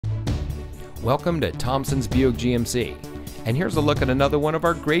Welcome to Thompsons Buick GMC, and here's a look at another one of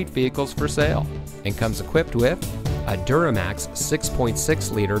our great vehicles for sale, and comes equipped with a Duramax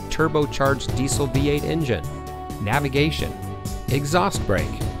 6.6-liter turbocharged diesel V8 engine, navigation, exhaust brake,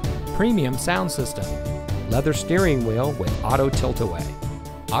 premium sound system, leather steering wheel with auto tilt-away,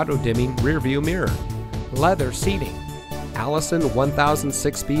 auto-dimming rear-view mirror, leather seating, Allison 1000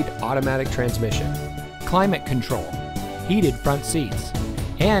 6-speed automatic transmission, climate control, heated front seats,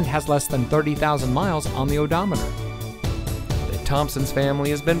 and has less than 30,000 miles on the odometer. The Thompsons family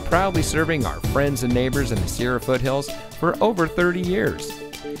has been proudly serving our friends and neighbors in the Sierra foothills for over 30 years.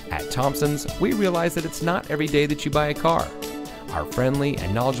 At Thompsons, we realize that it's not every day that you buy a car. Our friendly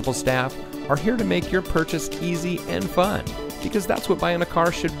and knowledgeable staff are here to make your purchase easy and fun, because that's what buying a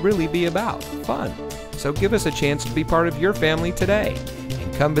car should really be about, fun. So give us a chance to be part of your family today,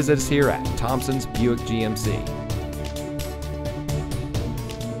 and come visit us here at Thompsons Buick GMC.